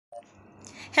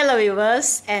Hello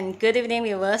viewers and good evening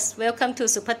viewers. Welcome to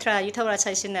Supatra YouTube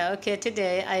Rachai channel. Okay,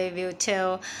 today I will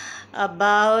tell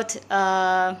about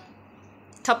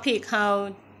topic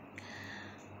how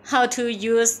to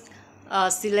use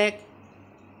select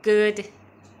good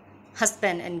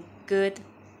husband and good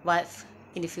wife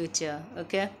in the future.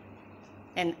 Okay,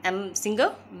 and I'm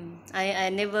single. I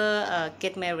never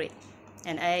get married,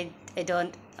 and I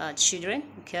don't children.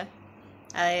 Okay,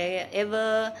 I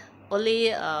ever only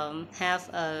have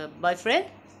a boyfriend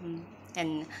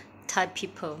and type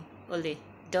people only.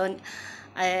 Don't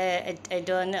I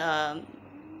don't I,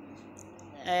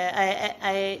 I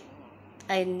I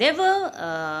I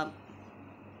never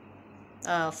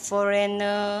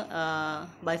foreigner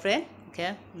boyfriend.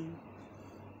 Okay,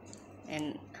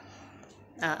 and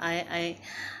I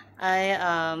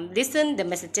listen the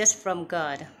messages from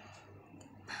God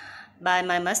by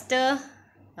my master.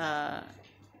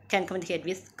 Can communicate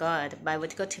with God by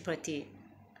vertical telepathy.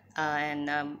 And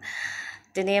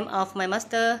the name of my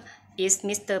master is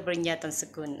Mr. Brinyatan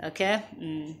Sakun. Okay,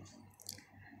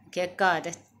 okay.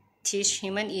 God teach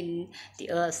human in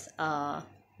the earth.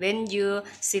 When you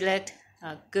select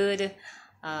a good,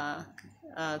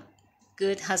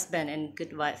 good husband and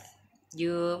good wife,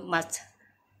 you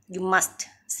must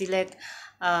select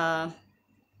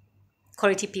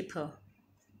quality people.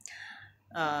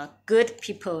 Good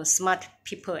people, smart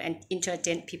people, and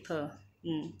intelligent people.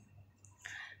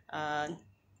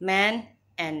 Man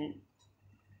and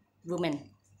woman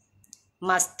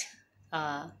must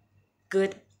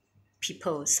good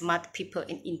people, smart people,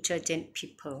 and intelligent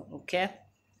people. Okay,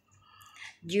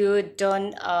 you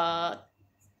don't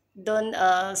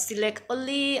select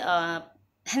only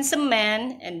handsome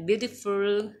man and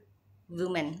beautiful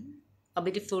woman, a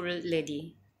beautiful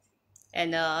lady,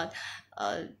 and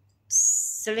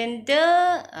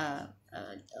slender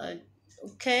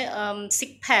okay,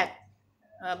 six pack,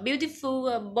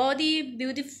 beautiful body,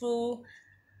 beautiful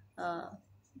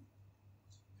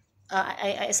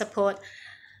I support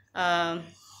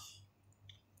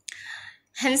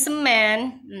handsome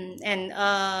man, and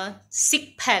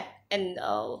six pack, and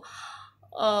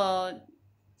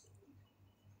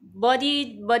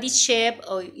body shape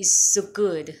is so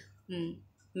good.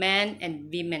 Man and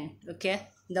women. Okay,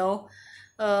 no,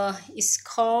 it's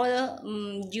called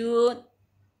you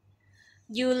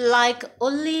like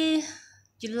only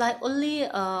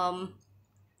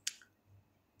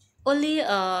only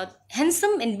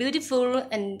handsome and beautiful,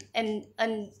 and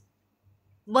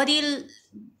body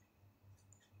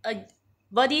uh,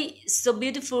 body so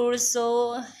beautiful,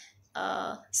 so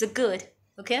good.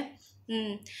 Okay,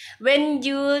 when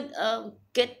you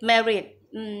get married,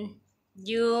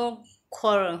 you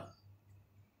quarrel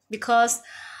because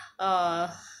uh,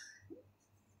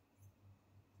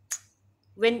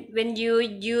 when you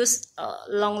use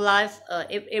long life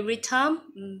every time,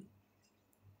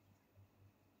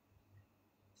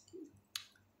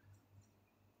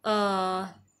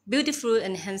 beautiful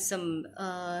and handsome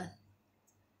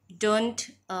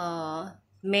don't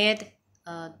made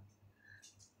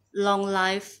long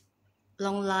life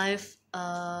long life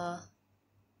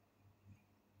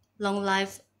long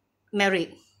life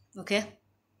married. Okay,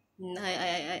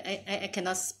 I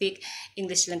cannot speak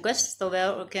English language so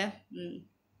well. Okay,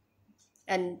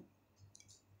 and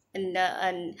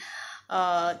and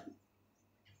uh,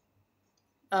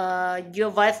 your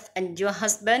wife and your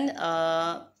husband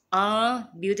are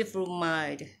beautiful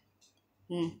mind.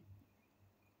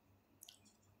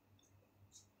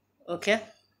 Okay,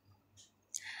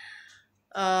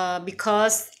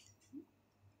 because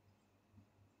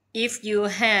if you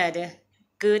had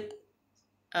good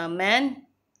man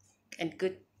and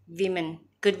good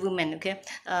woman, okay,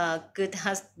 good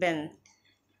husband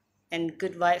and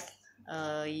good wife,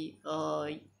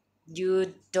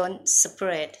 you don't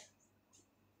separate.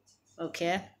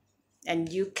 Okay,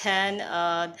 and you can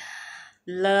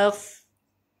love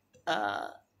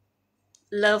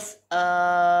love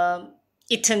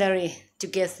eternally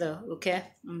together. Okay,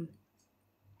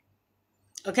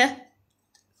 okay.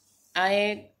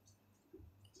 I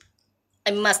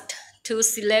I must to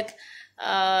select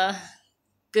a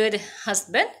good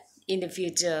husband in the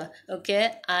future.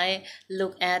 Okay, I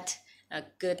look at a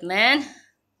good man.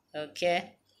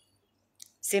 Okay,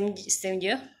 same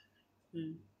you.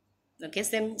 Okay,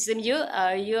 same you.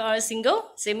 You are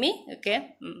single. Same me.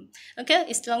 Okay. Okay,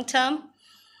 it's long term.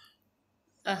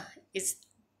 It's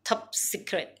top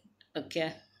secret.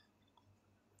 Okay.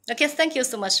 Okay, thank you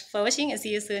so much for watching and see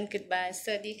you soon. Goodbye. ส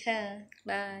วัสดีค่ะ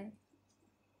Bye.